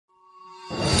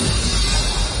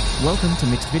Welcome to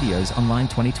Mixed Videos Online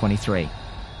 2023.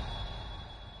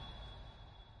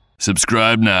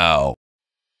 Subscribe now.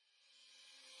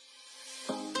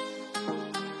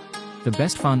 The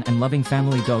best fun and loving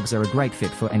family dogs are a great fit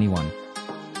for anyone.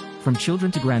 From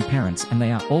children to grandparents, and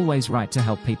they are always right to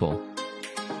help people.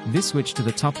 This switch to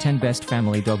the top 10 best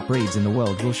family dog breeds in the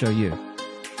world will show you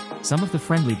some of the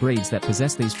friendly breeds that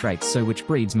possess these traits. So which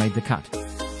breeds made the cut?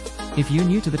 If you're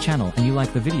new to the channel and you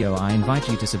like the video, I invite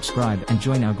you to subscribe and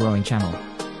join our growing channel.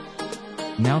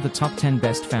 Now the top 10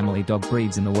 best family dog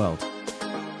breeds in the world.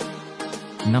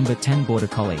 Number 10, Border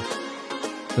Collie.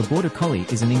 The Border Collie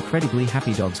is an incredibly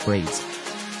happy dog's breeds.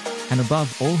 And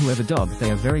above all who have a dog,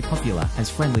 they are very popular as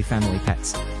friendly family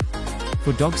pets.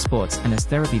 For dog sports and as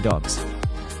therapy dogs.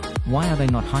 Why are they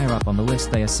not higher up on the list?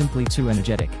 They are simply too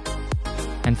energetic.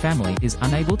 And family is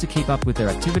unable to keep up with their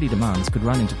activity demands, could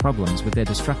run into problems with their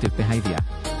destructive behavior.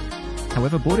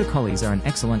 However, Border Collies are an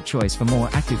excellent choice for more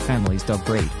active families dog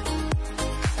breed.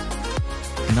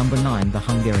 Number 9, the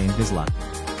Hungarian Vizsla.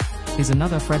 Is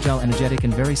another fragile, energetic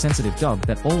and very sensitive dog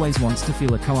that always wants to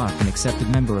feel a co-op and accepted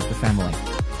member of the family.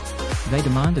 They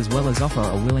demand as well as offer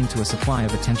are willing to a supply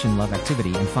of attention, love,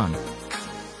 activity and fun.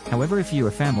 However, if you're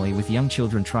a family with young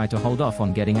children, try to hold off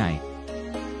on getting a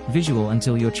visual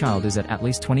until your child is at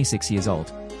least 26 years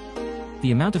old.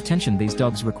 The amount of attention these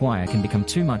dogs require can become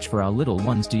too much for our little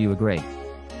ones. Do you agree?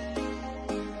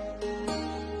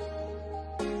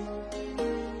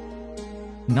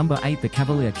 Number 8, the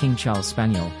Cavalier King Charles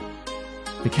Spaniel.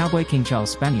 The Cowboy King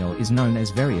Charles Spaniel is known as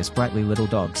various brightly little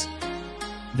dogs.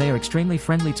 They are extremely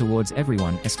friendly towards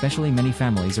everyone, especially many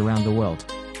families around the world.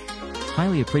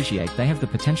 Highly appreciate they have the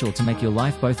potential to make your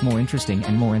life both more interesting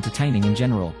and more entertaining in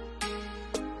general.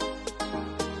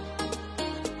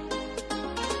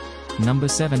 Number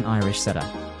 7, Irish Setter.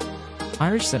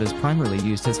 Irish Setters primarily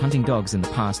used as hunting dogs in the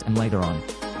past and later on.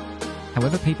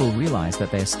 However, people realize that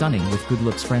they are stunning with good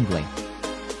looks, friendly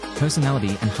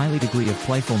personality and highly degree of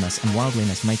playfulness and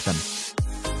wildliness make them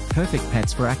perfect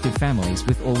pets for active families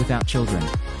with or without children.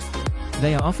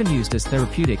 They are often used as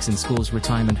therapeutics in schools,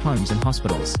 retirement homes and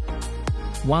hospitals.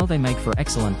 While they make for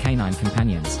excellent canine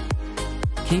companions,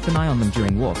 keep an eye on them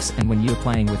during walks and when you are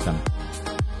playing with them.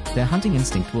 Their hunting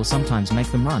instinct will sometimes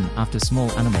make them run after small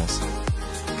animals.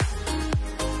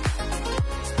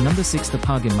 Number 6, the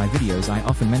Pug. In my videos I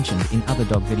often mentioned in other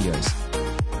dog videos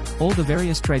all the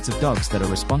various traits of dogs that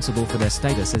are responsible for their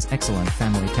status as excellent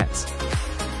family pets.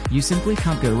 You simply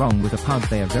can't go wrong with a pug.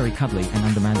 They are very cuddly and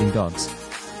undemanding dogs.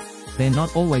 They're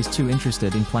not always too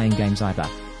interested in playing games either,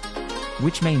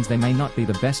 which means they may not be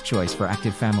the best choice for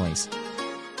active families.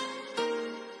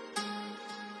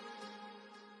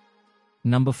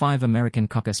 Number 5, American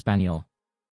Cocker Spaniel.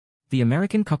 The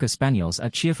American Cocker Spaniels are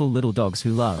cheerful little dogs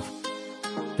who love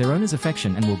their owner's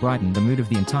affection and will brighten the mood of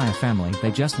the entire family.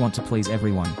 They just want to please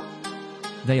everyone.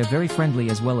 They are very friendly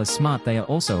as well as smart. They are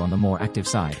also on the more active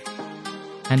side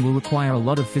and will require a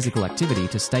lot of physical activity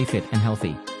to stay fit and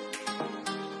healthy.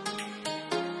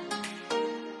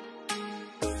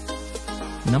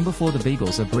 Number 4, the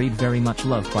Beagles. A breed very much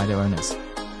loved by their owners.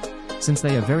 Since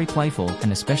they are very playful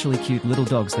and especially cute little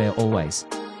dogs, they are always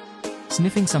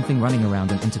sniffing something, running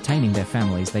around and entertaining their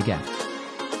families. They get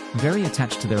very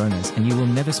attached to their owners and you will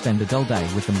never spend a dull day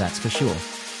with them, that's for sure.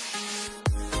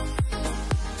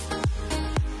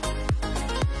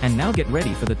 And now get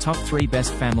ready for the top 3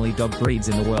 best family dog breeds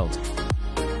in the world.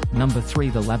 Number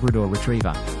 3, the Labrador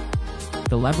Retriever.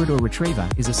 The Labrador Retriever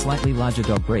is a slightly larger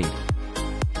dog breed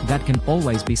that can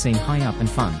always be seen high up and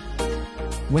fun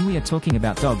when we are talking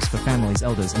about dogs for families,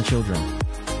 elders and children.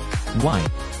 Why?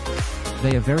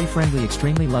 They are very friendly,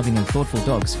 extremely loving and thoughtful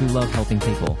dogs who love helping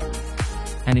people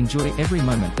and enjoy every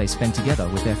moment they spend together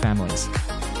with their families.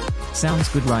 Sounds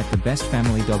good, right? The best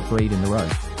family dog breed in the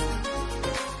road.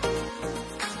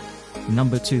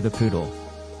 Number 2, the Poodle.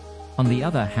 On the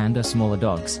other hand, are smaller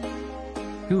dogs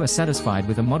who are satisfied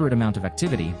with a moderate amount of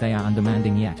activity. They are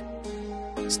undemanding yet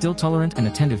still tolerant and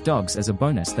attentive dogs. As a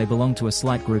bonus, they belong to a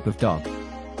slight group of dog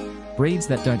breeds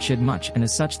that don't shed much, and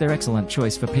as such they're excellent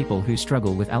choice for people who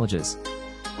struggle with allergies.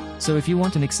 So if you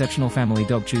want an exceptional family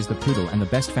dog, choose the Poodle, and the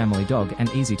best family dog and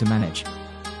easy to manage.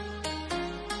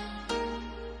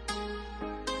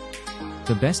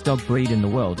 The best dog breed in the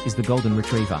world is the Golden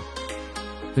Retriever.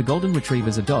 The Golden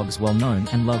Retrievers are dogs well known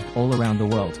and loved all around the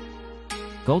world.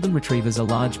 Golden Retrievers are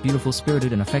large, beautiful,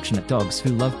 spirited and affectionate dogs who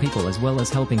love people as well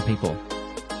as helping people.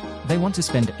 They want to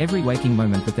spend every waking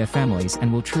moment with their families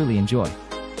and will truly enjoy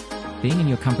being in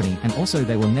your company, and also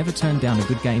they will never turn down a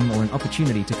good game or an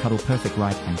opportunity to cuddle. Perfect,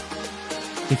 right? And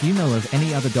if you know of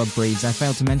any other dog breeds I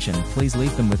failed to mention, please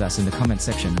leave them with us in the comment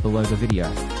section below the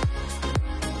video.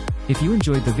 If you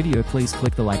enjoyed the video, please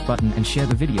click the like button and share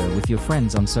the video with your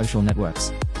friends on social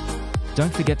networks.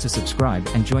 Don't forget to subscribe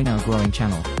and join our growing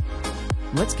channel.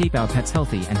 Let's keep our pets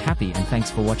healthy and happy, and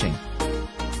thanks for watching.